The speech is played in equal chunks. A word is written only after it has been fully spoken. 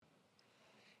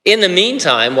In the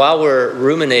meantime, while we're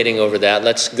ruminating over that,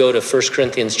 let's go to 1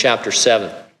 Corinthians chapter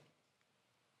 7.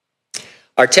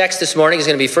 Our text this morning is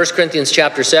going to be 1 Corinthians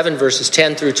chapter 7, verses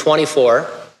 10 through 24.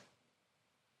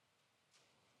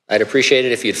 I'd appreciate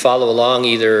it if you'd follow along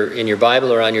either in your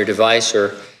Bible or on your device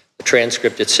or the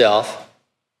transcript itself.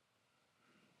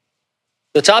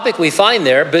 The topic we find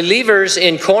there, believers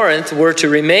in Corinth were to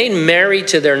remain married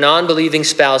to their non-believing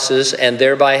spouses and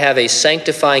thereby have a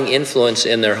sanctifying influence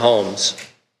in their homes.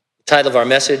 The title of our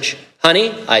message,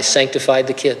 Honey, I Sanctified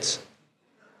the Kids.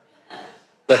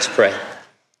 Let's pray.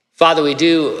 Father, we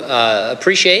do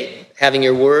appreciate having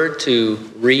your word to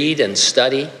read and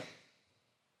study,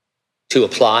 to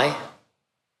apply.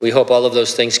 We hope all of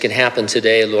those things can happen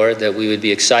today, Lord, that we would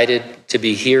be excited to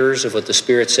be hearers of what the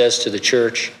Spirit says to the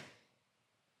church,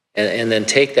 and then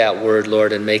take that word,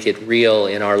 Lord, and make it real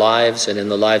in our lives and in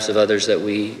the lives of others that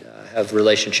we have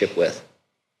relationship with.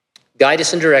 Guide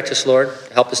us and direct us, Lord.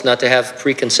 Help us not to have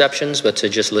preconceptions, but to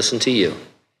just listen to you.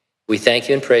 We thank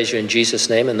you and praise you in Jesus'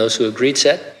 name, and those who agreed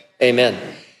said, amen.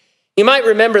 You might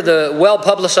remember the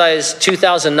well-publicized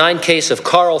 2009 case of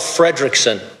Carl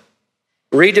Fredrickson.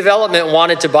 Redevelopment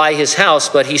wanted to buy his house,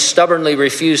 but he stubbornly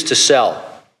refused to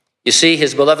sell. You see,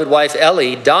 his beloved wife,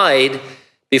 Ellie, died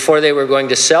before they were going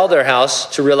to sell their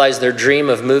house to realize their dream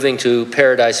of moving to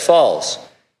Paradise Falls.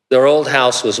 Their old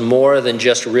house was more than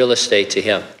just real estate to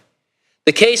him.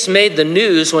 The case made the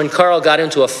news when Carl got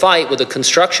into a fight with a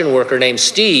construction worker named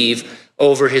Steve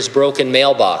over his broken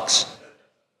mailbox.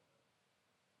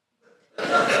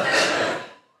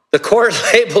 The court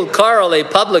labeled Carl a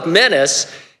public menace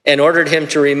and ordered him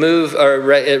to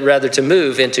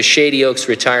move into Shady Oaks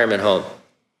retirement home.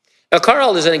 Now,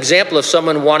 Carl is an example of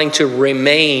someone wanting to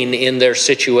remain in their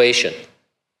situation,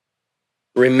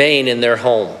 remain in their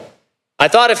home. I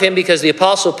thought of him because the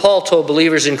Apostle Paul told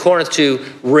believers in Corinth to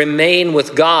remain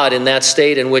with God in that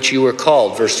state in which you were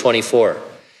called, verse 24.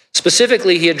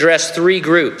 Specifically, he addressed three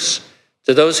groups.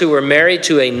 To those who were married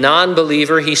to a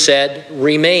non-believer, he said,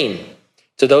 remain.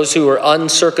 To those who were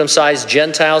uncircumcised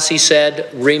Gentiles, he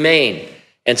said, remain.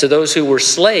 And to those who were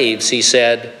slaves, he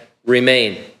said,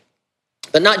 remain.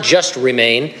 But not just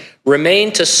remain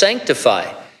to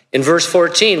sanctify. In verse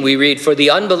 14, we read, for the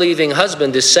unbelieving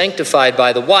husband is sanctified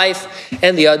by the wife,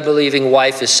 and the unbelieving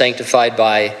wife is sanctified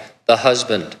by the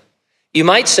husband. You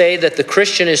might say that the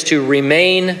Christian is to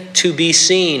remain to be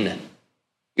seen.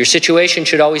 Your situation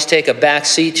should always take a back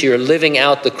seat to your living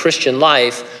out the Christian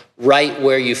life right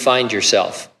where you find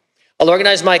yourself. I'll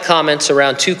organize my comments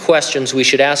around two questions we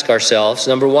should ask ourselves.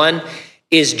 Number one,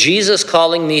 is Jesus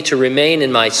calling me to remain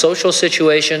in my social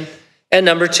situation? And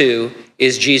number two,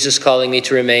 is Jesus calling me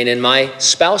to remain in my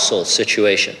spousal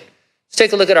situation? Let's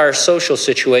take a look at our social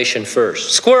situation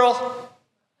first. Squirrel.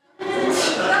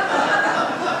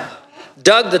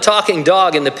 Doug the talking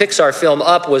dog in the Pixar film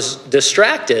Up was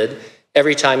distracted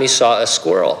every time he saw a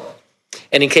squirrel.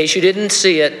 And in case you didn't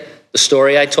see it, the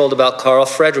story I told about Carl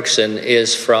Fredrickson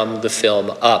is from the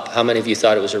film Up. How many of you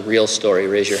thought it was a real story?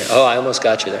 Raise your hand. Oh, I almost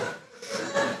got you there.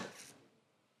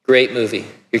 Great movie.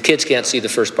 Your kids can't see the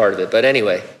first part of it. But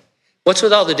anyway, what's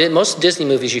with all most Disney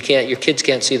movies, your kids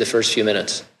can't see the first few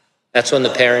minutes. That's when the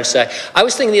parents die. I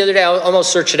was thinking the other day, I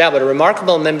almost searched it out, but a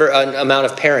remarkable amount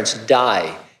of parents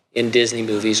die in Disney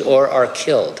movies or are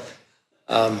killed.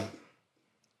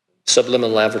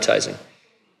 Subliminal advertising.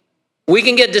 We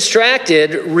can get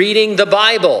distracted reading the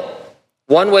Bible.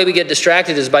 One way we get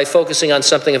distracted is by focusing on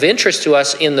something of interest to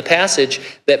us in the passage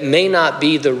that may not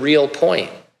be the real point.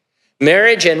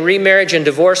 Marriage and remarriage and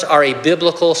divorce are a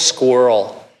biblical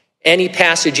squirrel. Any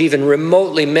passage even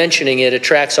remotely mentioning it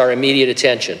attracts our immediate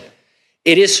attention.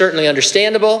 It is certainly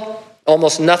understandable.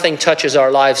 Almost nothing touches our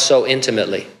lives so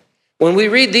intimately. When we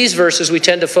read these verses, we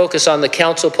tend to focus on the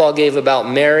counsel Paul gave about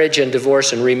marriage and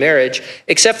divorce and remarriage,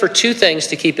 except for two things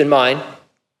to keep in mind.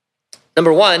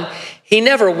 Number one, he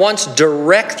never once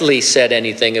directly said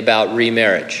anything about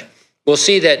remarriage. We'll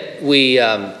see that we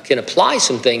can apply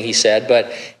something he said,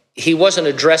 but he wasn't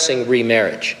addressing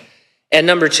remarriage. And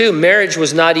number two, marriage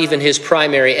was not even his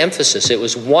primary emphasis. It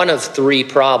was one of three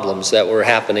problems that were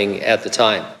happening at the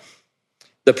time.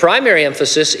 The primary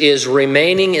emphasis is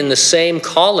remaining in the same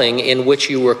calling in which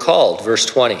you were called, verse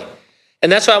 20.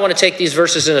 And that's why I want to take these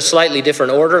verses in a slightly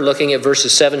different order, looking at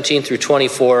verses 17 through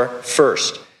 24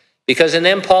 first. Because in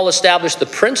them, Paul established the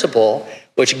principle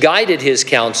which guided his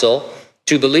counsel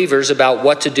to believers about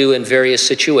what to do in various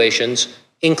situations,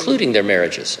 including their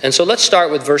marriages. And so let's start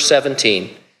with verse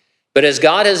 17. But as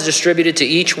God has distributed to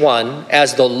each one,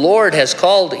 as the Lord has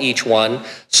called each one,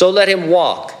 so let him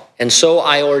walk. And so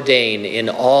I ordain in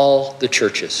all the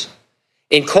churches.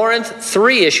 In Corinth,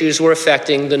 three issues were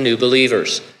affecting the new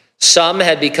believers. Some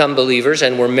had become believers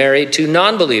and were married to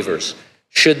non-believers.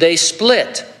 Should they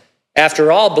split?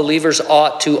 After all, believers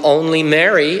ought to only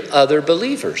marry other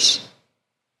believers.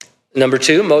 Number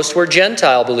two, most were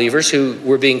Gentile believers who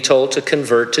were being told to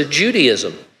convert to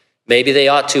Judaism. Maybe they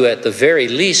ought to, at the very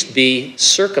least, be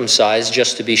circumcised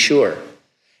just to be sure.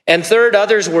 And third,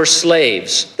 others were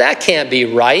slaves. That can't be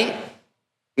right.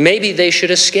 Maybe they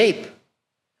should escape.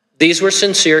 These were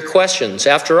sincere questions.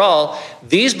 After all,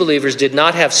 these believers did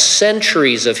not have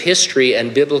centuries of history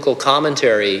and biblical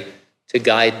commentary to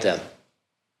guide them.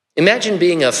 Imagine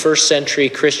being a first century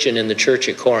Christian in the church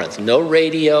at Corinth. No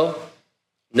radio,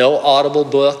 no audible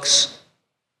books,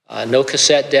 no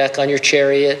cassette deck on your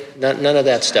chariot, none of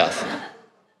that stuff.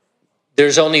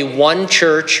 There's only one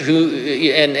church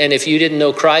and if you didn't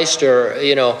know Christ or,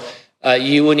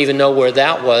 you wouldn't even know where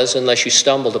that was unless you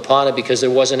stumbled upon it because there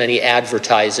wasn't any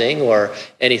advertising or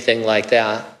anything like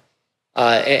that.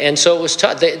 And so it was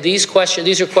tough. These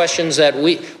are questions that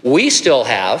we still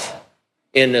have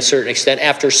in a certain extent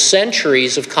after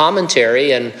centuries of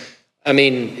commentary and,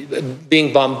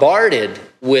 being bombarded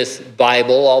with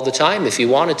Bible all the time if you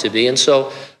wanted to be. And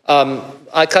so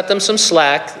I cut them some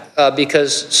slack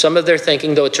because some of their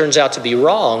thinking, though it turns out to be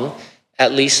wrong,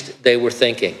 at least they were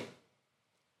thinking.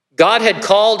 God had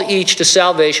called each to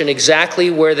salvation exactly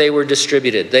where they were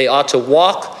distributed. They ought to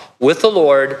walk with the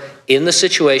Lord in the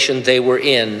situation they were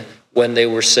in when they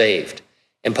were saved.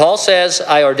 And Paul says,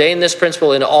 I ordain this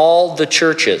principle in all the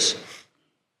churches.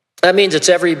 That means it's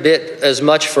every bit as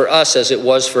much for us as it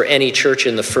was for any church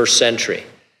in the first century.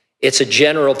 It's a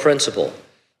general principle.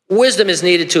 Wisdom is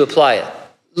needed to apply it.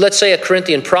 Let's say a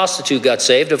Corinthian prostitute got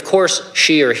saved. Of course,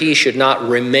 she or he should not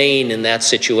remain in that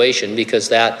situation because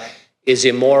that is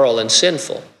immoral and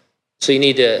sinful. So you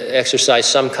need to exercise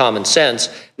some common sense.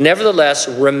 Nevertheless,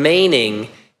 remaining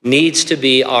needs to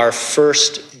be our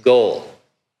first goal.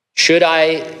 Should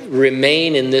I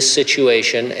remain in this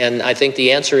situation? And I think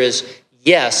the answer is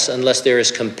yes, unless there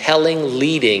is compelling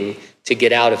leading to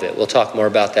get out of it. We'll talk more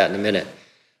about that in a minute.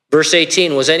 Verse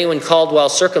 18, was anyone called while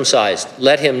circumcised?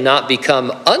 Let him not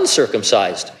become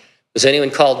uncircumcised. Was anyone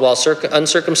called while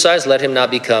uncircumcised? Let him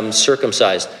not become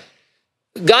circumcised.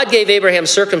 God gave Abraham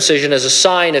circumcision as a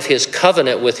sign of his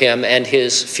covenant with him and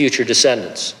his future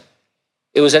descendants.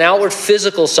 It was an outward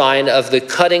physical sign of the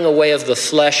cutting away of the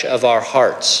flesh of our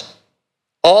hearts.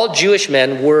 All Jewish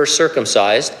men were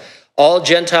circumcised. All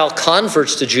Gentile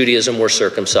converts to Judaism were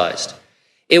circumcised.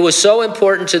 It was so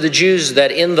important to the Jews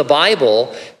that in the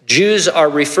Bible, Jews are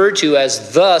referred to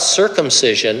as the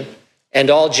circumcision, and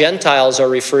all Gentiles are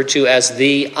referred to as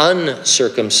the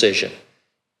uncircumcision.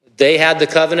 They had the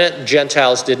covenant,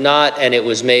 Gentiles did not, and it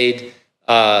was made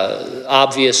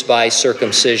obvious by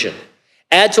circumcision.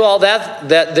 Add to all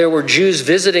that there were Jews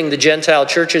visiting the Gentile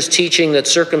churches teaching that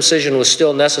circumcision was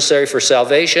still necessary for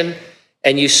salvation,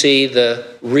 and you see the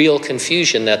real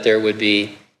confusion that there would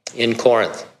be in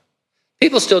Corinth.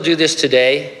 People still do this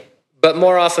today, but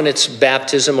more often it's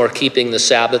baptism or keeping the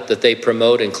Sabbath that they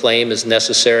promote and claim is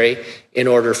necessary in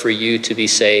order for you to be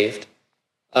saved.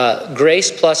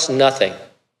 Grace plus nothing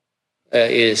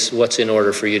is what's in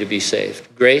order for you to be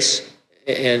saved. Grace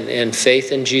and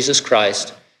faith in Jesus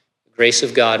Christ. The grace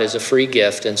of God is a free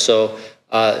gift, and so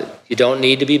you don't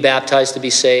need to be baptized to be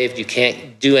saved. You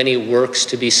can't do any works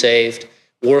to be saved.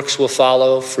 Works will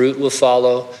follow, fruit will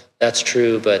follow. That's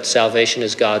true, but salvation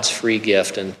is God's free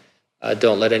gift, and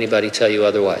don't let anybody tell you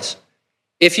otherwise.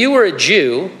 If you were a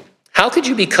Jew, how could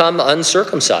you become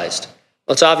uncircumcised?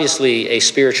 Well, it's obviously a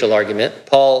spiritual argument.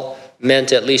 Paul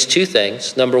meant at least two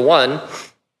things. Number one,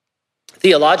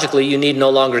 theologically, you need no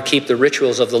longer keep the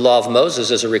rituals of the law of Moses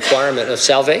as a requirement of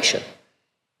salvation.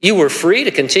 You were free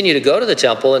to continue to go to the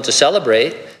temple and to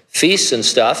celebrate feasts and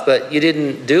stuff, but you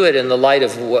didn't do it in the light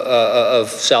of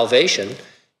salvation.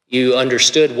 You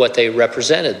understood what they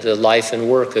represented, the life and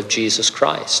work of Jesus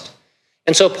Christ.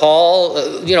 And so Paul,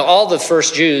 all the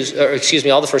first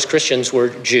Christians were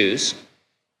Jews.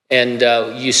 And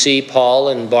you see Paul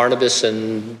and Barnabas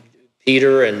and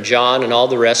Peter and John and all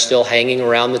the rest still hanging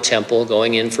around the temple,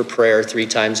 going in for prayer 3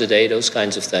 times a day, those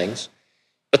kinds of things.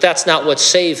 But that's not what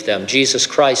saved them. Jesus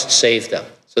Christ saved them.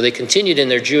 So they continued in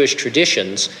their Jewish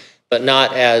traditions, but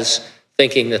not as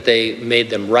thinking that they made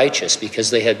them righteous because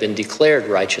they had been declared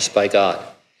righteous by God.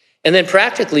 And then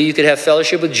practically, you could have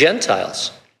fellowship with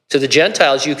Gentiles. To the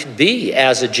Gentiles, you could be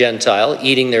as a Gentile,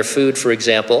 eating their food, for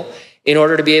example, in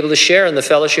order to be able to share in the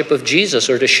fellowship of Jesus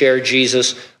or to share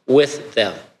Jesus with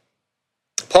them.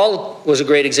 Paul was a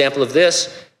great example of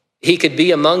this. He could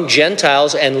be among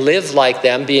Gentiles and live like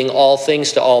them, being all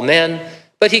things to all men,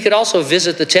 But he could also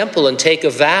visit the temple and take a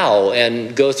vow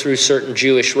and go through certain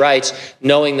Jewish rites,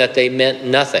 knowing that they meant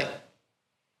nothing.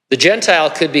 The Gentile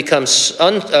could become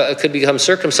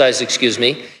circumcised,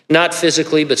 not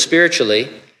physically but spiritually.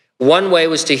 One way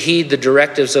was to heed the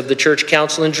directives of the church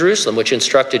council in Jerusalem, which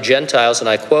instructed Gentiles, and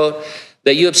I quote,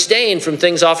 that you abstain from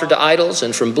things offered to idols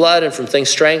and from blood and from things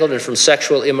strangled and from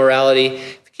sexual immorality.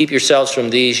 If you keep yourselves from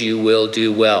these, you will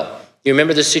do well. You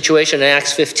remember the situation in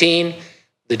Acts 15?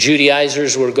 The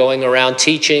Judaizers were going around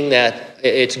teaching that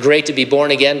it's great to be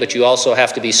born again, but you also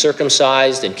have to be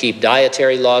circumcised and keep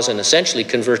dietary laws and essentially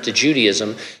convert to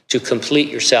Judaism to complete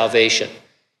your salvation.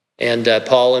 And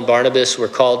Paul and Barnabas were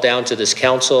called down to this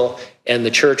council, and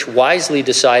the church wisely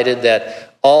decided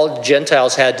that all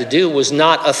Gentiles had to do was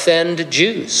not offend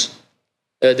Jews.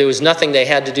 There was nothing they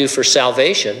had to do for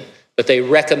salvation, but they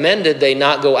recommended they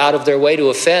not go out of their way to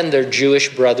offend their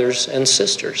Jewish brothers and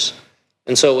sisters.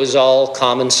 And so it was all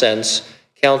common sense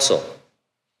counsel.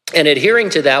 And adhering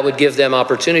to that would give them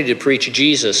opportunity to preach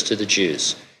Jesus to the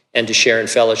Jews and to share in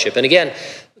fellowship. And again,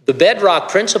 the bedrock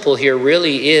principle here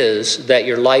really is that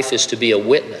your life is to be a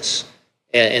witness.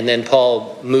 And then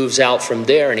Paul moves out from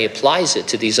there and he applies it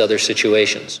to these other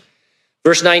situations.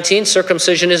 Verse 19,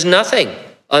 circumcision is nothing.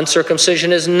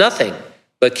 Uncircumcision is nothing.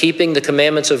 But keeping the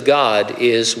commandments of God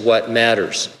is what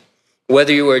matters.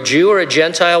 Whether you were a Jew or a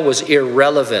Gentile was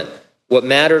irrelevant. What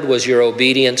mattered was your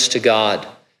obedience to God.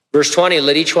 Verse 20,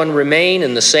 let each one remain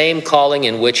in the same calling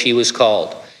in which he was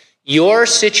called. Your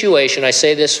situation, I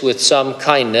say this with some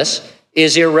kindness,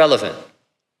 is irrelevant.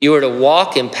 You are to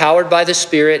walk empowered by the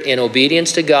Spirit in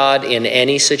obedience to God in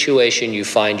any situation you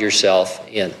find yourself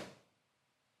in.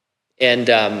 And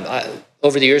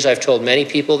over the years, I've told many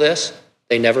people this.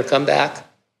 They never come back.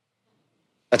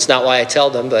 That's not why I tell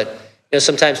them, but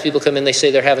sometimes people come in, they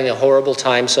say they're having a horrible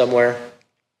time somewhere.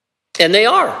 And they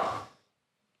are.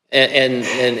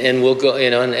 And we'll go,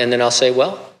 and then I'll say,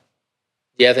 well,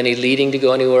 do you have any leading to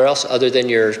go anywhere else other than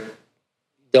you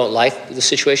don't like the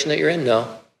situation that you're in?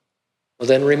 No. Well,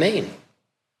 then remain.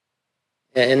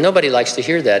 And nobody likes to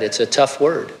hear that. It's a tough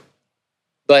word.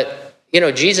 But,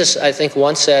 Jesus, I think,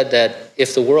 once said that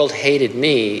if the world hated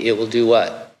me, it will do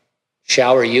what?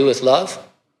 Shower you with love?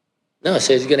 No, it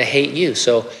says it's going to hate you.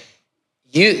 So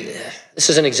this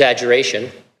is an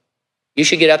exaggeration. You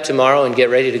should get up tomorrow and get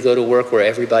ready to go to work where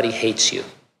everybody hates you.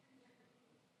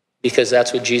 Because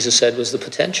that's what Jesus said was the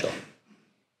potential.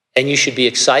 And you should be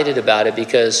excited about it,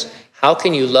 because how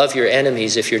can you love your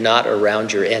enemies if you're not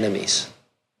around your enemies?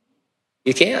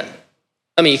 You can't.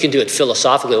 I mean, you can do it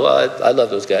philosophically. Well, I love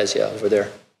those guys, over there.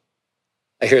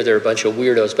 I hear they're a bunch of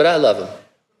weirdos, but I love them.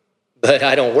 But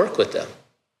I don't work with them.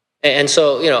 And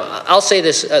so, I'll say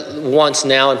this once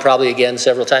now and probably again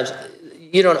several times.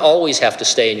 You don't always have to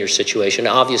stay in your situation.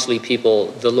 Obviously,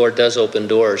 the Lord does open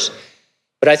doors.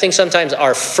 But I think sometimes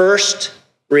our first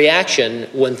reaction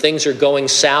when things are going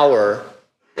sour,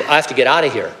 I have to get out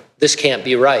of here. This can't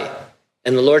be right.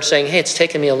 And the Lord's saying, hey, it's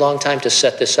taken me a long time to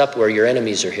set this up where your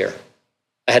enemies are here.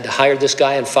 I had to hire this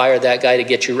guy and fire that guy to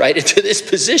get you right into this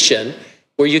position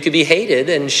where you could be hated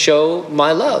and show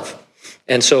my love.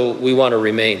 And so we want to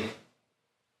remain.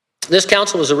 This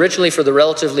counsel was originally for the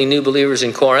relatively new believers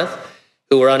in Corinth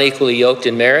who were unequally yoked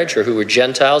in marriage, or who were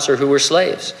Gentiles, or who were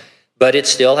slaves. But it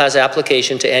still has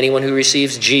application to anyone who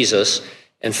receives Jesus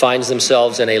and finds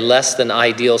themselves in a less than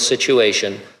ideal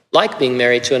situation, like being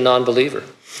married to a non-believer.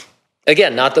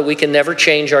 Again, not that we can never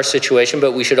change our situation,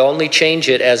 but we should only change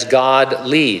it as God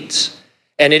leads.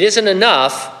 And it isn't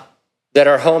enough that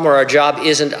our home or our job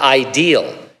isn't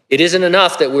ideal. It isn't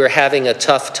enough that we're having a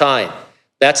tough time.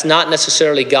 That's not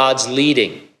necessarily God's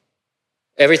leading.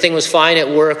 Everything was fine at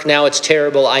work, now it's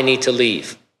terrible, I need to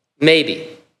leave. Maybe.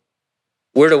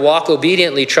 We're to walk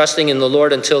obediently, trusting in the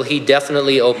Lord until he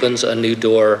definitely opens a new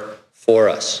door for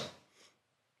us.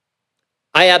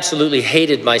 I absolutely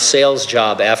hated my sales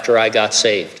job after I got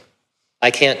saved.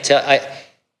 I can't tell, it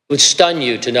would stun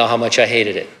you to know how much I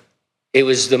hated it. It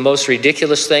was the most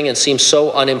ridiculous thing and seemed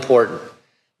so unimportant.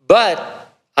 But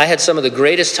I had some of the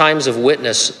greatest times of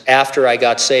witness after I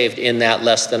got saved in that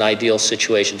less than ideal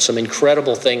situation. Some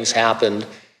incredible things happened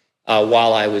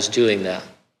while I was doing that.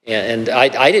 And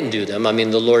I didn't do them. I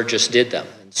mean, the Lord just did them.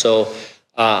 And so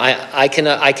I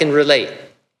can relate.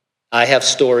 I have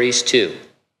stories too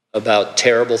about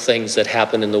terrible things that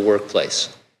happen in the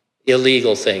workplace,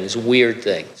 illegal things, weird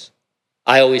things.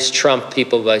 I always trump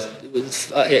people by,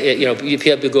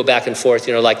 people go back and forth,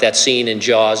 like that scene in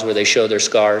Jaws where they show their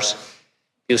scars.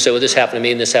 People say, well, this happened to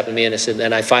me and this happened to me.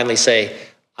 And I finally say,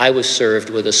 I was served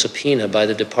with a subpoena by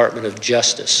the Department of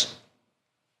Justice.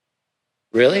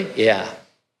 Really? Yeah.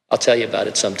 I'll tell you about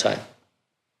it sometime.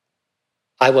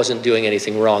 I wasn't doing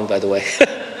anything wrong, by the way.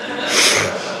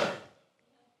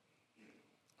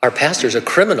 Our pastor's a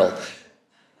criminal.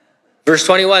 Verse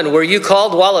 21, were you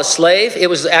called while a slave? It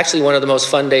was actually one of the most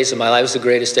fun days of my life. It was the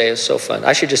greatest day. It was so fun.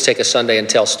 I should just take a Sunday and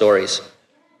tell stories.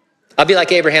 I'll be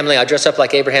like Abraham Lincoln. I'll dress up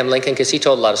like Abraham Lincoln because he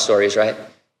told a lot of stories, right?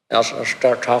 I'll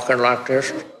start talking like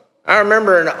this. I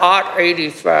remember in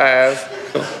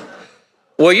 85.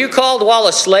 Were you called while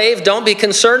a slave? Don't be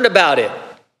concerned about it.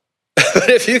 But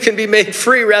if you can be made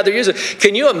free, rather use it.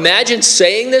 Can you imagine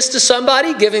saying this to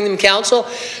somebody, giving them counsel?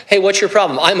 Hey, what's your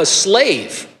problem? I'm a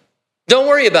slave. Don't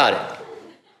worry about it.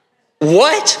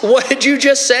 What? What did you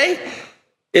just say?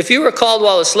 If you were called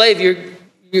while a slave,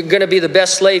 you're going to be the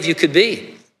best slave you could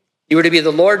be. You were to be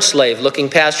the Lord's slave, looking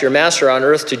past your master on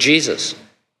earth to Jesus.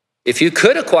 If you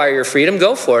could acquire your freedom,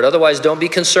 go for it. Otherwise, don't be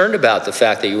concerned about the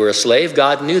fact that you were a slave.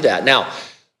 God knew that. Now,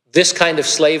 this kind of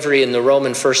slavery in the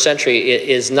Roman first century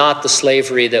is not the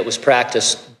slavery that was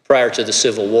practiced prior to the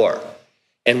Civil War.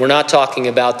 And we're not talking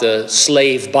about the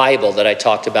slave Bible that I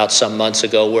talked about some months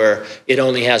ago, where it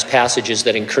only has passages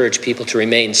that encourage people to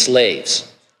remain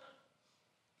slaves.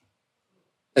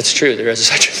 That's true. There is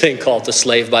such a thing called the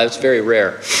slave Bible. It's very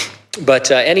rare. But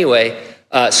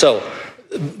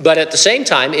but at the same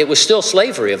time, it was still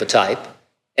slavery of a type.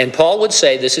 And Paul would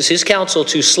say, this is his counsel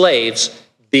to slaves,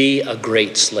 be a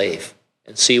great slave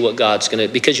and see what God's going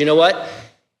to, because you know what?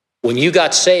 When you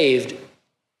got saved,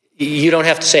 you don't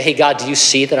have to say, hey, God, do you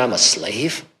see that I'm a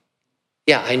slave?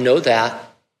 Yeah, I know that.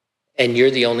 And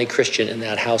you're the only Christian in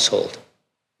that household.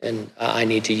 And I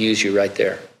need to use you right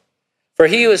there. For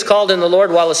he who is called in the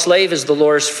Lord while a slave is the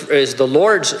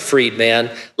Lord's freedman.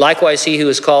 Likewise, he who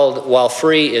is called while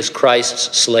free is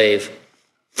Christ's slave.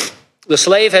 The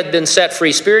slave had been set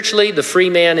free spiritually. The free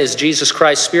man is Jesus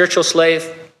Christ's spiritual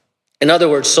slave. In other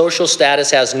words, social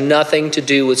status has nothing to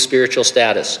do with spiritual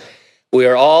status. We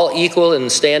are all equal in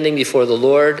standing before the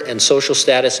Lord, and social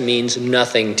status means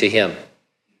nothing to him.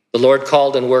 The Lord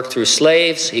called and worked through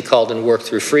slaves. He called and worked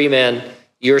through free men.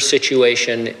 Your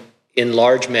situation, in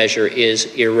large measure, is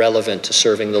irrelevant to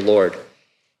serving the Lord.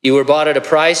 You were bought at a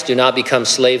price. Do not become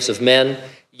slaves of men.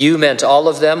 You meant all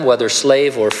of them, whether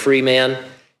slave or free man.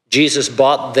 Jesus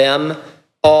bought them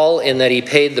all in that he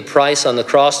paid the price on the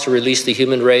cross to release the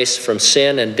human race from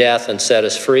sin and death and set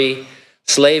us free.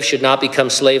 Slaves should not become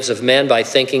slaves of men by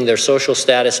thinking their social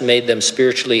status made them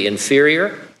spiritually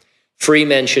inferior. Free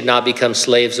men should not become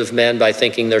slaves of men by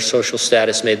thinking their social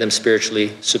status made them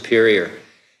spiritually superior.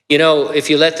 You know,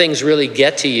 if you let things really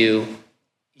get to you,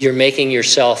 you're making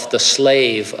yourself the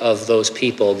slave of those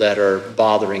people that are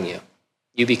bothering you.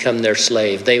 You become their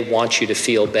slave. They want you to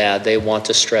feel bad. They want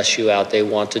to stress you out. They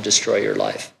want to destroy your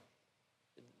life.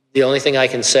 The only thing I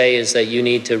can say is that you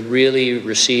need to really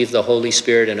receive the Holy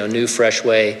Spirit in a new, fresh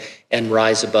way and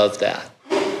rise above that.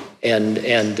 And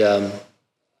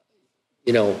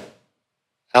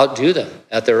outdo them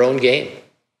at their own game.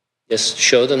 Just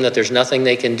show them that there's nothing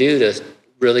they can do to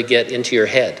really get into your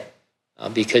head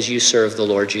because you serve the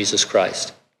Lord Jesus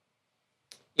Christ.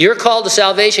 Your call to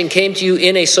salvation came to you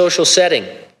in a social setting.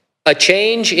 A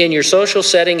change in your social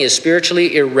setting is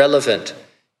spiritually irrelevant.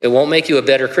 It won't make you a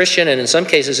better Christian, and in some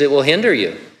cases, it will hinder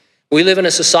you. We live in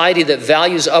a society that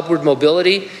values upward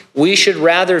mobility. We should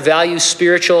rather value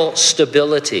spiritual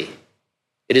stability.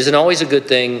 It isn't always a good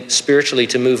thing spiritually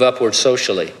to move upward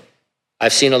socially.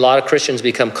 I've seen a lot of Christians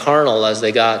become carnal as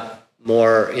they got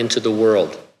more into the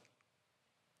world.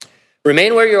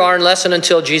 Remain where you are unless and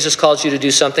until Jesus calls you to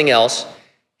do something else.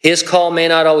 His call may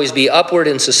not always be upward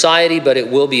in society, but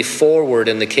it will be forward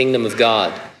in the kingdom of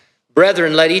God.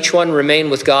 Brethren, let each one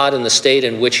remain with God in the state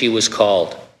in which he was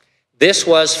called. This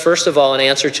was, first of all, an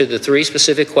answer to the three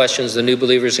specific questions the new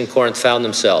believers in Corinth found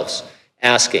themselves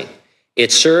asking.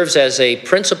 It serves as a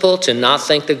principle to not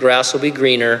think the grass will be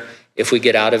greener if we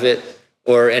get out of it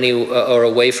or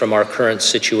away from our current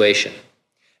situation.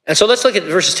 And so let's look at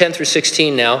verses 10 through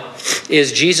 16 now.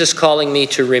 Is Jesus calling me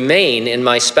to remain in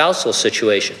my spousal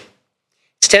situation?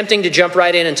 It's tempting to jump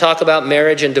right in and talk about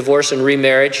marriage and divorce and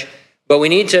remarriage. But we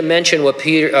need to mention what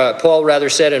Paul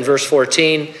said in verse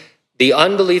 14. The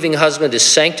unbelieving husband is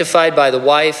sanctified by the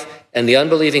wife, and the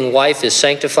unbelieving wife is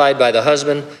sanctified by the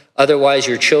husband. Otherwise,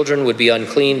 your children would be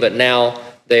unclean, but now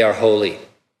they are holy.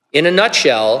 In a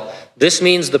nutshell, this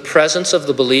means the presence of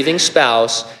the believing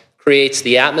spouse creates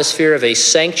the atmosphere of a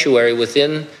sanctuary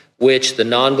within which the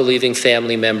non-believing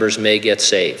family members may get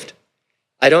saved.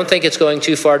 I don't think it's going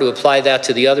too far to apply that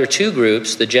to the other two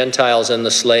groups, the Gentiles and the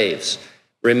slaves.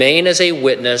 Remain as a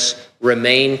witness,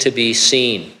 remain to be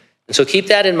seen. And so keep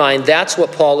that in mind. That's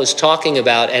what Paul is talking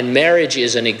about, and marriage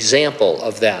is an example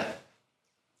of that.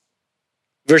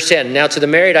 Verse 10, now to the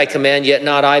married I command, yet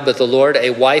not I, but the Lord, a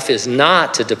wife is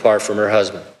not to depart from her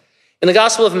husband. In the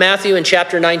Gospel of Matthew, in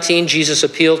chapter 19, Jesus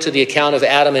appealed to the account of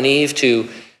Adam and Eve to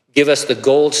give us the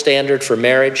gold standard for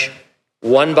marriage.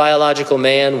 One biological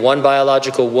man, one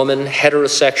biological woman,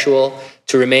 heterosexual,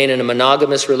 to remain in a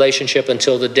monogamous relationship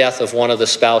until the death of one of the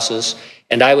spouses.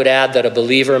 And I would add that a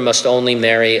believer must only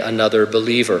marry another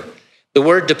believer. The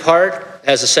word depart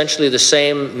has essentially the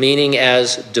same meaning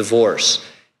as divorce.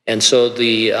 And so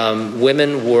the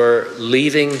women were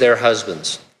leaving their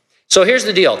husbands. So here's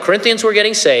the deal. Corinthians were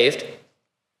getting saved.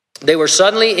 They were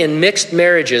suddenly in mixed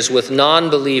marriages with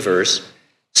non-believers.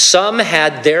 Some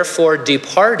had therefore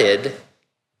departed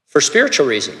for spiritual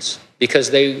reasons because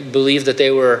they believed that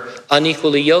they were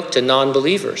unequally yoked to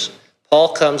non-believers. Paul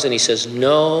comes and he says,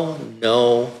 no,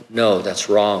 that's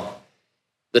wrong.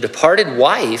 The departed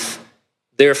wife,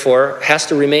 therefore, has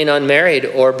to remain unmarried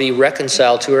or be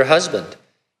reconciled to her husband.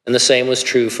 And the same was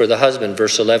true for the husband.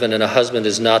 Verse 11, and a husband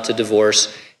is not to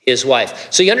divorce his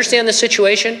wife. So you understand the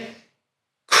situation?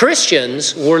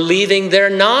 Christians were leaving their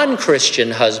non-Christian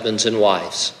husbands and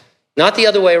wives, not the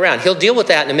other way around. He'll deal with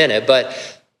that in a minute, but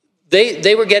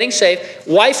they were getting saved.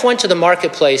 Wife went to the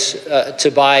marketplace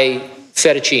to buy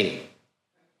fettuccine.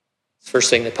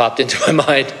 First thing that popped into my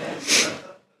mind,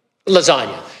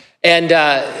 lasagna. And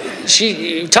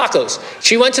tacos.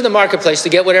 She went to the marketplace to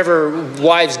get whatever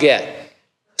wives get.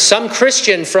 Some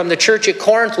Christian from the church at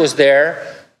Corinth was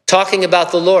there talking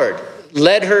about the Lord,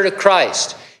 led her to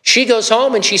Christ. She goes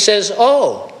home and she says,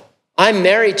 oh, I'm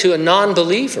married to a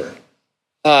non-believer.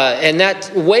 And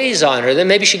that weighs on her. Then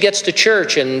maybe she gets to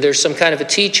church and there's some kind of a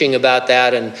teaching about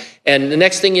that. And the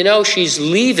next thing you know, she's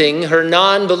leaving her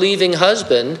non-believing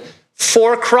husband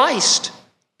for Christ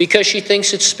because she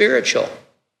thinks it's spiritual.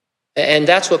 And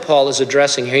that's what Paul is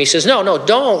addressing here. He says, no,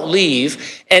 don't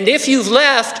leave. And if you've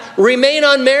left, remain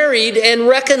unmarried and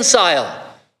reconcile.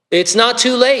 It's not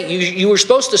too late. You were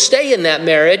supposed to stay in that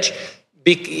marriage,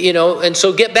 and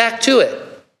so get back to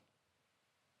it.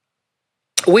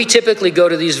 We typically go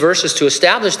to these verses to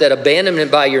establish that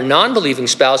abandonment by your non-believing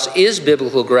spouse is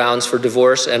biblical grounds for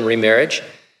divorce and remarriage.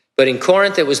 But in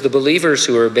Corinth, it was the believers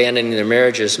who were abandoning their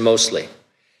marriages mostly.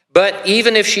 But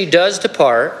even if she does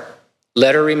depart,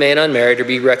 let her remain unmarried or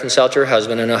be reconciled to her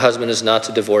husband, and a husband is not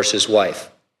to divorce his wife.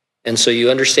 And so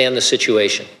you understand the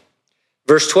situation.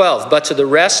 Verse 12, but to the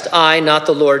rest I, not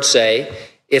the Lord, say,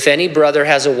 if any brother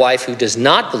has a wife who does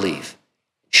not believe,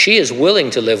 she is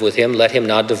willing to live with him, let him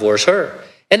not divorce her.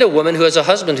 And a woman who has a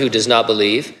husband who does not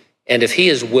believe, and if he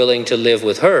is willing to live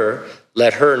with her,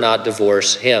 let her not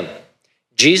divorce him.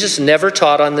 Jesus never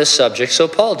taught on this subject, so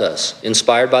Paul does,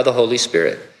 inspired by the Holy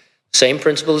Spirit. Same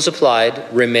principle is applied.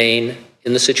 Remain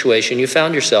in the situation you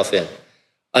found yourself in.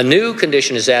 A new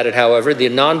condition is added, however. The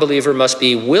non-believer must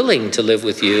be willing to live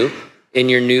with you in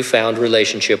your newfound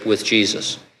relationship with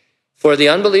Jesus. For the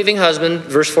unbelieving husband,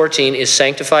 verse 14, is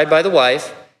sanctified by the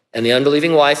wife, and the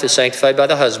unbelieving wife is sanctified by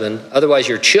the husband. Otherwise,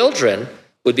 your children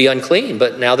would be unclean,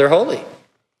 but now they're holy.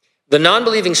 The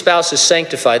non-believing spouse is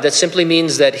sanctified. That simply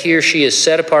means that he or she is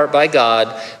set apart by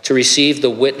God to receive the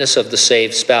witness of the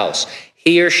saved spouse.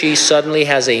 He or she suddenly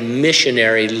has a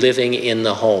missionary living in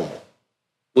the home.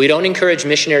 We don't encourage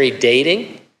missionary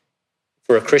dating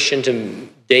for a Christian to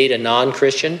date a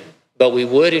non-Christian, but we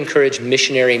would encourage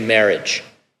missionary marriage,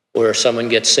 where someone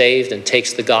gets saved and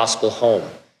takes the gospel home.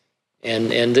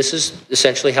 And this is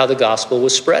essentially how the gospel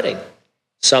was spreading.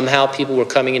 Somehow people were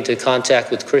coming into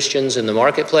contact with Christians in the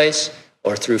marketplace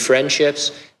or through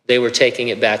friendships. They were taking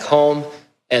it back home,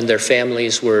 and their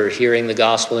families were hearing the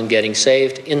gospel and getting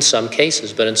saved in some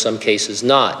cases, but in some cases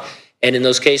not. And in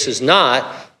those cases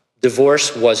not,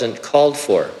 divorce wasn't called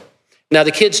for. Now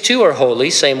the kids too are holy,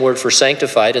 same word for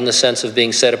sanctified in the sense of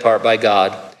being set apart by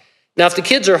God. Now if the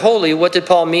kids are holy, what did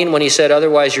Paul mean when he said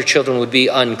otherwise your children would be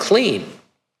unclean?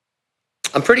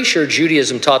 I'm pretty sure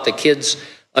Judaism taught that kids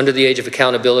under the age of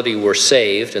accountability were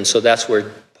saved, and so that's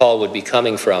where Paul would be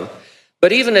coming from.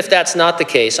 But even if that's not the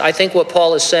case, I think what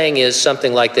Paul is saying is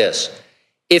something like this.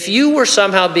 If you were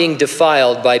somehow being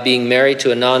defiled by being married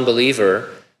to a non-believer,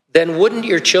 then wouldn't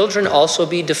your children also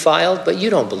be defiled? But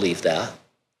you don't believe that.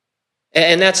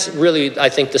 And that's really, I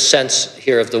think, the sense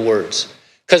here of the words.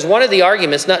 Because one of the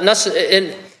arguments,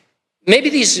 and maybe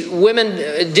these women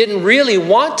didn't really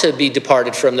want to be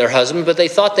departed from their husband, but they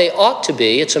thought they ought to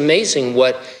be. It's amazing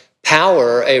what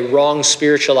power a wrong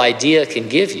spiritual idea can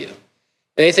give you.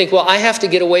 And they think, well, I have to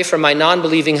get away from my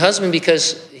non-believing husband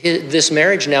because this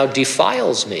marriage now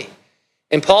defiles me.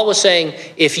 And Paul was saying,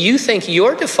 if you think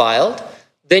you're defiled,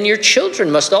 then your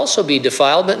children must also be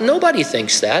defiled. But nobody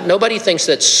thinks that. Nobody thinks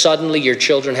that suddenly your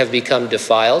children have become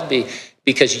defiled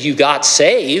because you got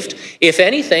saved. If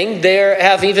anything, they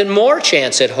have even more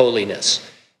chance at holiness.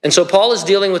 And so Paul is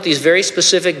dealing with these very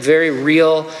specific, very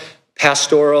real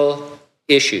pastoral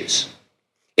issues.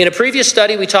 In a previous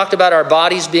study, we talked about our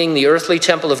bodies being the earthly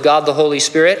temple of God, the Holy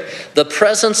Spirit. The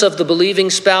presence of the believing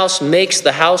spouse makes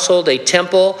the household a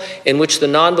temple in which the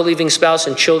non-believing spouse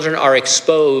and children are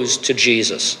exposed to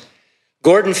Jesus.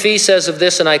 Gordon Fee says of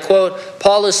this, and I quote,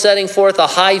 Paul is setting forth a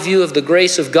high view of the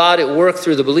grace of God at work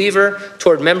through the believer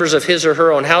toward members of his or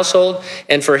her own household,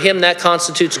 and for him that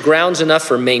constitutes grounds enough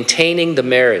for maintaining the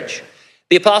marriage.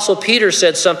 The Apostle Peter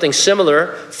said something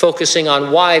similar, focusing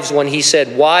on wives when he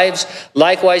said, wives,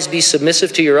 likewise be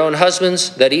submissive to your own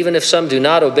husbands, that even if some do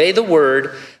not obey the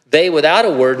word, they without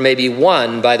a word may be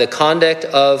won by the conduct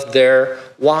of their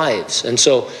wives. And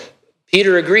so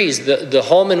Peter agrees the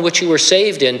home in which you were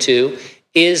saved into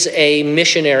is a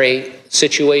missionary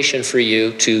situation for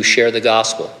you to share the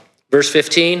gospel. Verse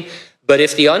 15, but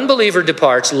if the unbeliever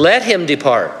departs, let him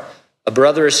depart. A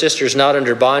brother or sister is not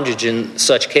under bondage in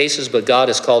such cases, but God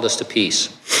has called us to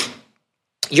peace.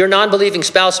 Your non-believing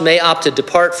spouse may opt to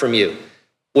depart from you.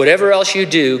 Whatever else you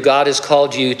do, God has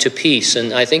called you to peace.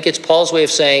 And I think it's Paul's way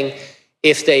of saying,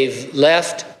 if they've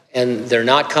left and they're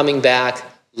not coming back,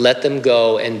 let them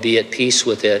go and be at peace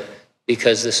with it,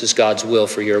 because this is God's will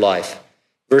for your life.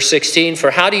 Verse 16,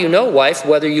 for how do you know, wife,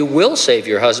 whether you will save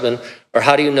your husband, or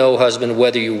how do you know, husband,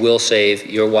 whether you will save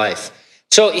your wife?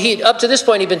 So up to this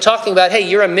point, he'd been talking about, hey,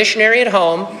 you're a missionary at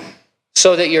home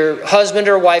so that your husband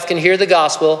or wife can hear the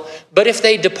gospel. But if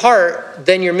they depart,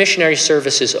 then your missionary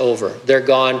service is over. They're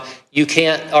gone. You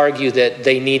can't argue that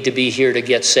they need to be here to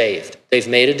get saved. They've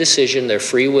made a decision. Their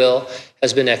free will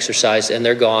has been exercised, and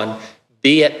they're gone.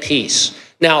 Be at peace.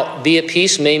 Now, be at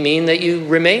peace may mean that you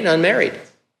remain unmarried,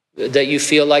 that you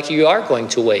feel like you are going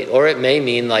to wait, or it may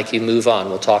mean like you move on.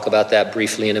 We'll talk about that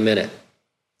briefly in a minute.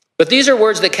 But these are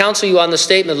words that counsel you on the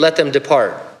statement, let them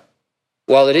depart.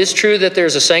 While it is true that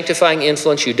there's a sanctifying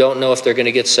influence, you don't know if they're going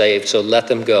to get saved, so let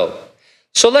them go.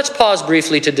 So let's pause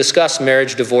briefly to discuss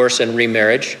marriage, divorce, and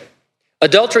remarriage.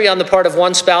 Adultery on the part of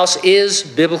one spouse is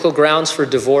biblical grounds for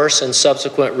divorce and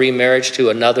subsequent remarriage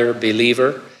to another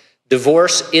believer.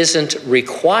 Divorce isn't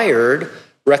required.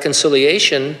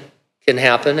 Reconciliation can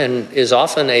happen and is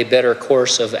often a better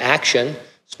course of action,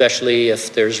 especially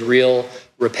if there's real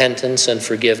repentance and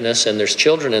forgiveness and there's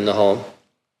children in the home.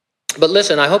 But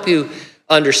listen, I hope you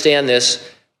understand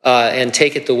this and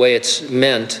take it the way it's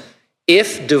meant.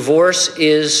 If divorce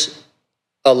is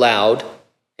allowed,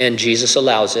 and Jesus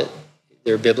allows it,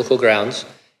 there are biblical grounds.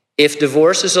 If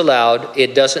divorce is allowed,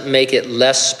 it doesn't make it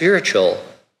less spiritual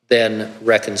than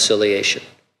reconciliation.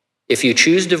 If you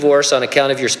choose divorce on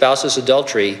account of your spouse's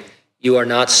adultery, you are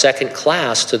not second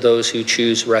class to those who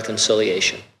choose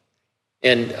reconciliation.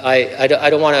 And I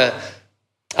don't want to,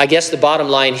 I guess the bottom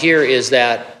line here is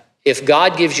that if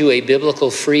God gives you a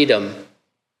biblical freedom,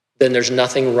 then there's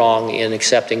nothing wrong in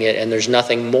accepting it, and there's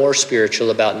nothing more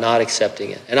spiritual about not accepting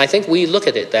it. And I think we look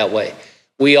at it that way.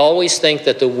 We always think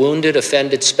that the wounded,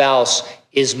 offended spouse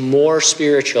is more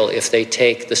spiritual if they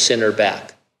take the sinner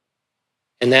back.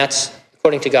 And that's,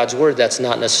 according to God's word, that's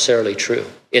not necessarily true.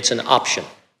 It's an option.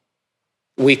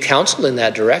 We counsel in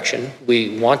that direction.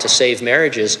 We want to save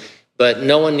marriages, but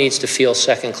no one needs to feel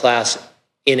second class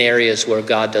in areas where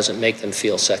God doesn't make them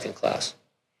feel second class.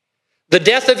 The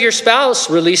death of your spouse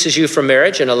releases you from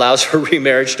marriage and allows for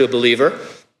remarriage to a believer.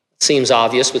 It seems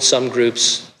obvious, but some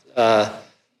groups, I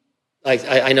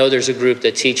know there's a group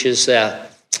that teaches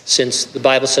that since the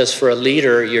Bible says for a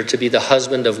leader, you're to be the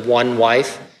husband of one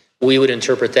wife, we would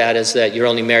interpret that as that you're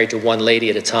only married to one lady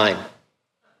at a time.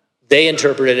 They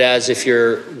interpret it as if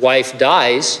your wife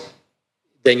dies,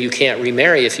 then you can't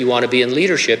remarry if you want to be in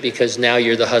leadership, because now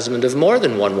you're the husband of more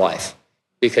than one wife,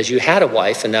 because you had a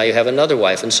wife and now you have another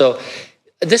wife. And so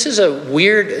this is a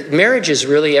weird, marriage is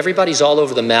really, everybody's all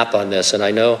over the map on this. And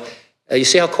I know, you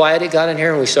see how quiet it got in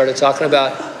here when we started talking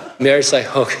about marriage? It's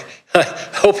like, okay, I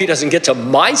hope he doesn't get to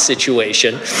my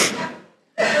situation.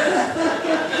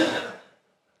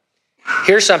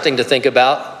 Here's something to think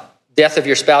about. Death of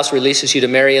your spouse releases you to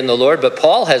marry in the Lord, but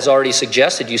Paul has already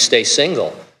suggested you stay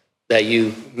single, that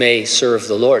you may serve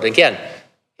the Lord. Again,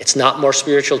 it's not more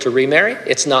spiritual to remarry.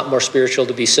 It's not more spiritual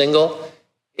to be single.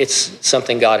 It's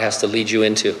something God has to lead you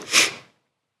into.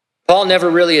 Paul never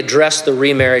really addressed the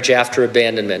remarriage after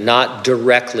abandonment, not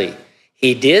directly.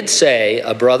 He did say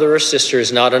a brother or sister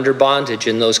is not under bondage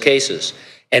in those cases.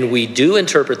 And we do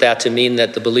interpret that to mean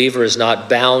that the believer is not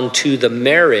bound to the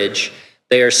marriage.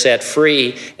 They are set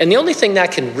free. And the only thing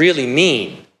that can really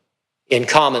mean in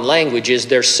common language is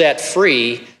they're set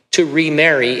free to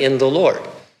remarry in the Lord.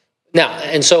 Now,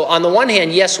 and so on the one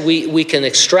hand, yes, we can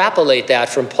extrapolate that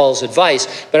from Paul's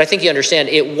advice, but I think you understand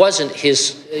he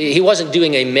wasn't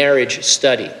doing a marriage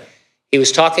study. He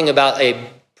was talking about a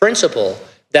principle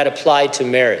that applied to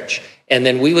marriage. And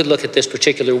then we would look at this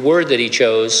particular word that he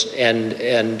chose and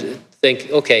think,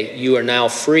 okay, you are now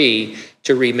free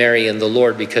to remarry in the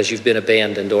Lord because you've been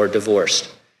abandoned or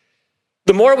divorced.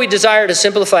 The more we desire to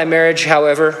simplify marriage,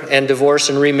 however, and divorce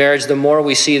and remarriage, the more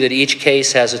we see that each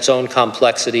case has its own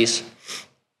complexities.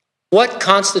 What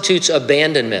constitutes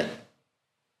abandonment?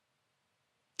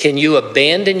 Can you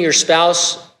abandon your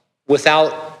spouse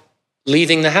without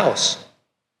leaving the house?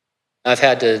 I've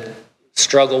had to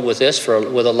struggle with this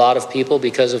with a lot of people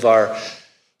because of our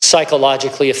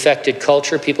psychologically affected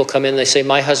culture. People come in, they say,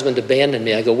 my husband abandoned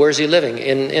me. I go, where's he living?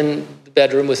 In the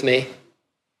bedroom with me.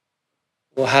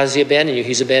 Well, how does he abandon you?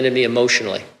 He's abandoned me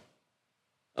emotionally.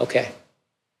 Okay.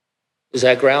 Is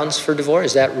that grounds for divorce?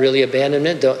 Is that really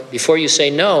abandonment? Before you say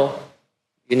no,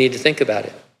 you need to think about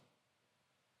it.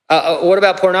 What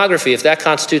about pornography? If that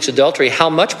constitutes adultery, how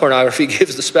much pornography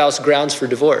gives the spouse grounds for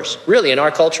divorce? Really, in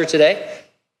our culture today,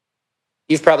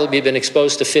 you've probably been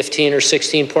exposed to 15 or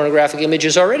 16 pornographic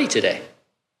images already today.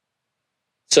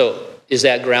 So is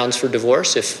that grounds for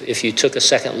divorce if you took a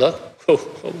second look?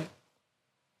 Oh.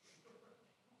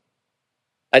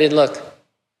 I didn't look.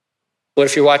 What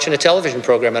if you're watching a television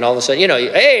program and all of a sudden,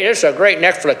 hey, this is a great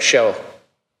Netflix show.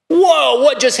 Whoa,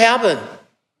 what just happened?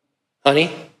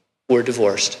 Honey, we're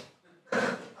divorced.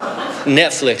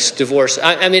 Netflix, divorce.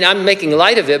 I mean, I'm making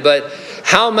light of it, but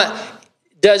how much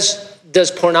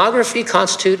does pornography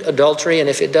constitute adultery? And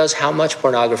if it does, how much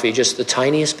pornography? Just the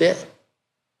tiniest bit?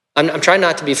 I'm trying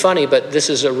not to be funny, but this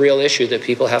is a real issue that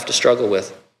people have to struggle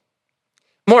with.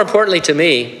 More importantly to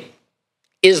me,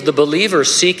 is the believer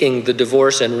seeking the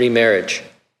divorce and remarriage?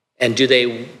 And do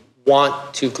they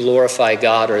want to glorify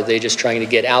God, or are they just trying to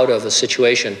get out of a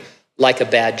situation like a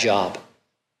bad job?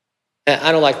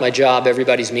 I don't like my job.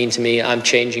 Everybody's mean to me. I'm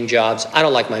changing jobs. I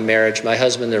don't like my marriage. My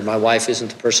husband or my wife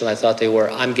isn't the person I thought they were.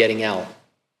 I'm getting out.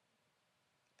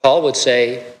 Paul would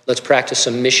say, let's practice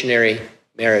some missionary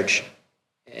marriage.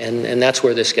 And that's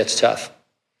where this gets tough.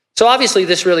 So obviously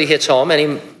this really hits home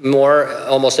anymore.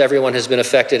 Almost everyone has been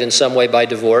affected in some way by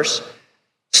divorce.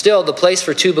 Still, the place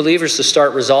for two believers to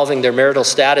start resolving their marital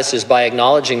status is by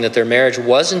acknowledging that their marriage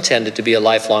was intended to be a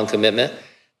lifelong commitment,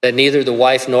 that neither the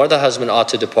wife nor the husband ought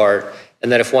to depart,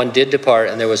 and that if one did depart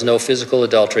and there was no physical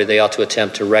adultery, they ought to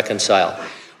attempt to reconcile.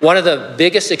 One of the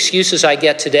biggest excuses I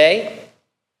get today,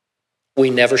 we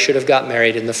never should have got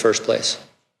married in the first place.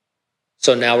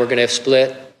 So now we're going to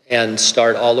split and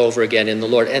start all over again in the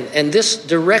Lord. And this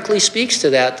directly speaks to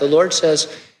that. The Lord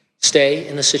says, stay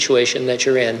in the situation that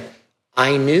you're in.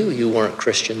 I knew you weren't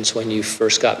Christians when you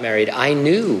first got married. I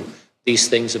knew these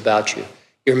things about you.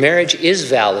 Your marriage is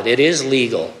valid. It is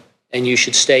legal, and you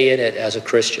should stay in it as a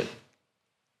Christian.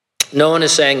 No one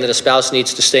is saying that a spouse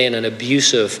needs to stay in an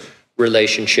abusive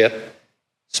relationship,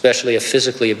 especially a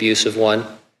physically abusive one.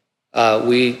 I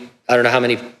don't know how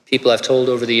many people I've told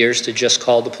over the years to just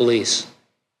call the police.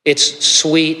 It's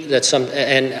sweet that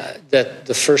that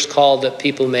the first call that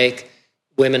people make,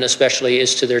 women especially,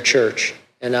 is to their church,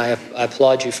 and I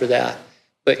applaud you for that.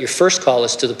 But your first call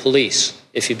is to the police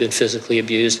if you've been physically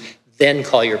abused. Then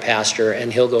call your pastor,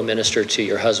 and he'll go minister to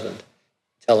your husband.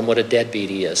 Tell him what a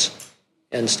deadbeat he is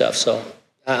and stuff. So,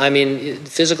 I mean,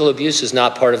 physical abuse is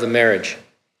not part of a marriage.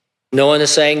 No one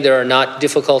is saying there are not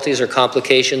difficulties or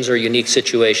complications or unique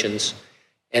situations,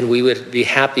 and we would be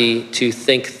happy to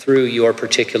think through your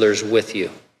particulars with you.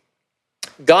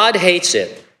 God hates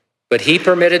it, but he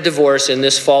permitted divorce in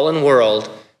this fallen world,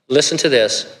 listen to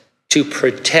this, to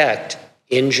protect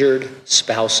injured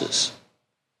spouses.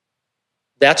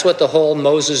 That's what the whole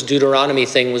Moses Deuteronomy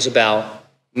thing was about.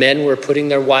 Men were putting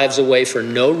their wives away for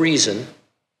no reason,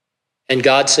 and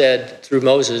God said through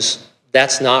Moses,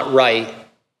 that's not right,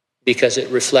 because it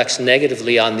reflects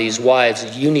negatively on these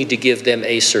wives. You need to give them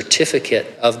a certificate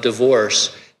of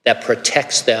divorce that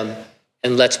protects them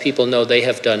and lets people know they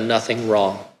have done nothing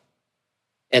wrong.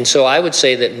 And so I would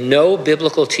say that no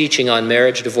biblical teaching on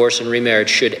marriage, divorce, and remarriage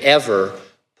should ever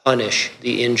punish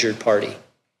the injured party.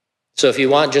 So if you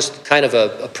want just kind of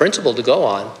a principle to go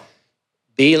on,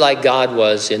 be like God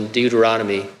was in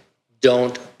Deuteronomy.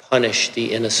 Don't punish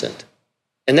the innocent.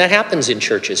 And that happens in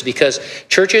churches, because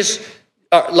churches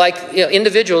are like,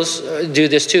 individuals do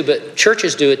this too, but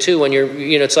churches do it too when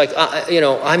it's like,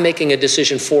 I'm making a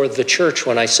decision for the church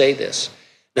when I say this.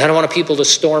 And I don't want people to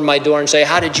storm my door and say,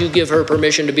 how did you give her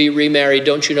permission to be remarried?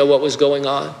 Don't you know what was going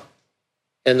on?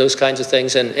 And those kinds of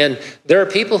things. And there are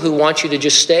people who want you to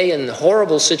just stay in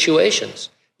horrible situations.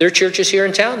 There are churches here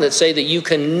in town that say that you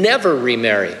can never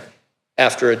remarry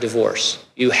after a divorce.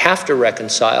 You have to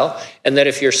reconcile, and that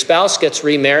if your spouse gets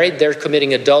remarried, they're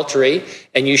committing adultery,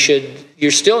 and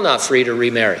you're still not free to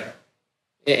remarry.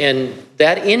 And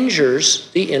that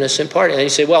injures the innocent party. And you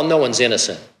say, well, no one's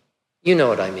innocent. You know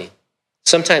what I mean.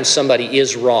 Sometimes somebody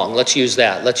is wrong. Let's use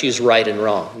that. Let's use right and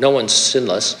wrong. No one's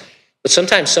sinless. But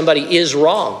sometimes somebody is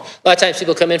wrong. A lot of times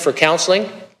people come in for counseling,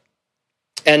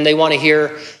 and they want to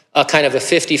hear a kind of a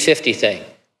 50-50 thing.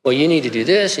 Well, you need to do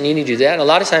this, and you need to do that. And a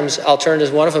lot of times I'll turn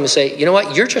to one of them and say, you know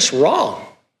what? You're just wrong.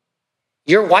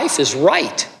 Your wife is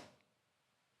right.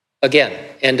 Again,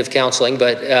 end of counseling,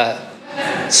 but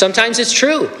sometimes it's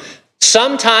true.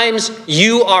 Sometimes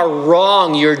you are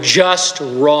wrong. You're just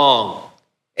wrong.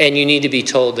 And you need to be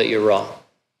told that you're wrong.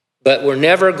 But we're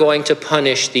never going to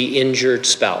punish the injured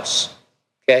spouse.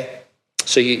 Okay?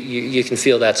 So you can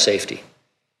feel that safety.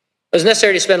 It was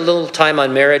necessary to spend a little time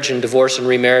on marriage and divorce and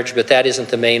remarriage, but that isn't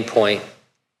the main point.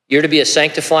 You're to be a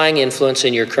sanctifying influence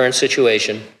in your current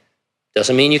situation.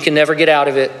 Doesn't mean you can never get out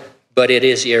of it, but it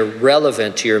is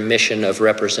irrelevant to your mission of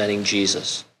representing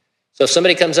Jesus. So if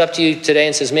somebody comes up to you today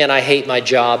and says, man, I hate my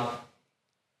job.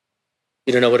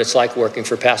 You don't know what it's like working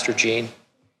for Pastor Gene?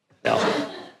 No.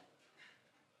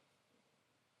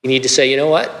 You need to say, you know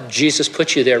what? Jesus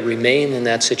put you there. Remain in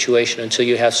that situation until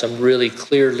you have some really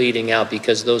clear leading out,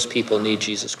 because those people need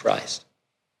Jesus Christ.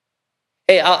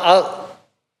 Hey,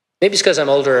 maybe it's because I'm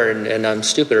older and I'm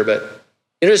stupider, but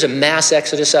you know, there's a mass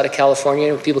exodus out of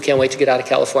California. People can't wait to get out of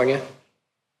California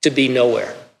to be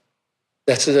nowhere.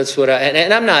 That's what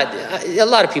and I'm not, a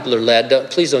lot of people are led.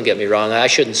 Please don't get me wrong. I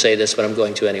shouldn't say this, but I'm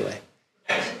going to anyway.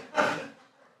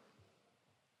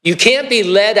 You can't be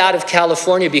led out of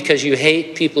California because you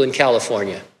hate people in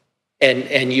California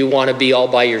and you want to be all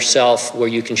by yourself where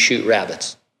you can shoot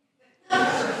rabbits.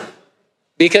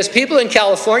 Because people in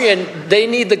California, they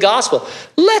need the gospel.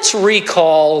 Let's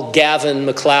recall Gavin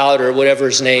MacLeod or whatever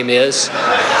his name is.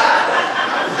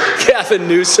 Gavin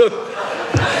Newsom.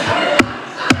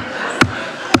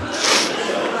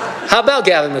 How about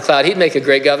Gavin MacLeod? He'd make a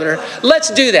great governor.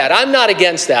 Let's do that. I'm not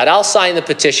against that. I'll sign the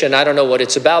petition. I don't know what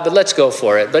it's about, but let's go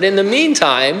for it. But in the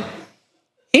meantime,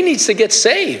 he needs to get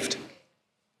saved.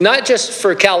 Not just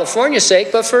for California's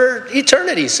sake, but for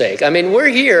eternity's sake. I mean, we're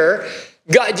here.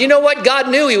 God, you know what? God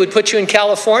knew he would put you in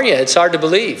California. It's hard to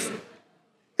believe.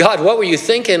 God, what were you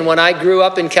thinking when I grew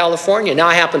up in California? Now,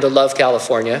 I happen to love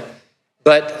California.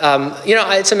 But,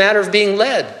 it's a matter of being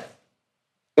led.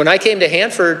 When I came to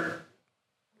Hanford,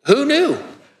 who knew?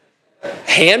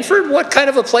 Hanford? What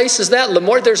kind of a place is that?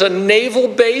 Lemoore, there's a naval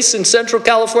base in Central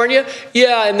California?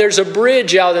 Yeah, and there's a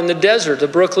bridge out in the desert, the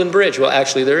Brooklyn Bridge. Well,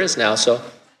 actually, there is now, so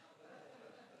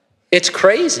it's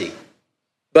crazy.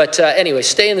 But anyway,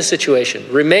 stay in the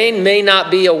situation. Remain may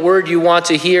not be a word you want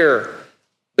to hear,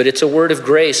 but it's a word of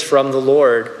grace from the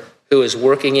Lord who is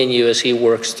working in you as he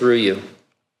works through you.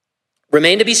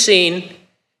 Remain to be seen,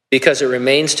 because it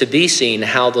remains to be seen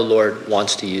how the Lord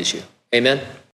wants to use you. Amen.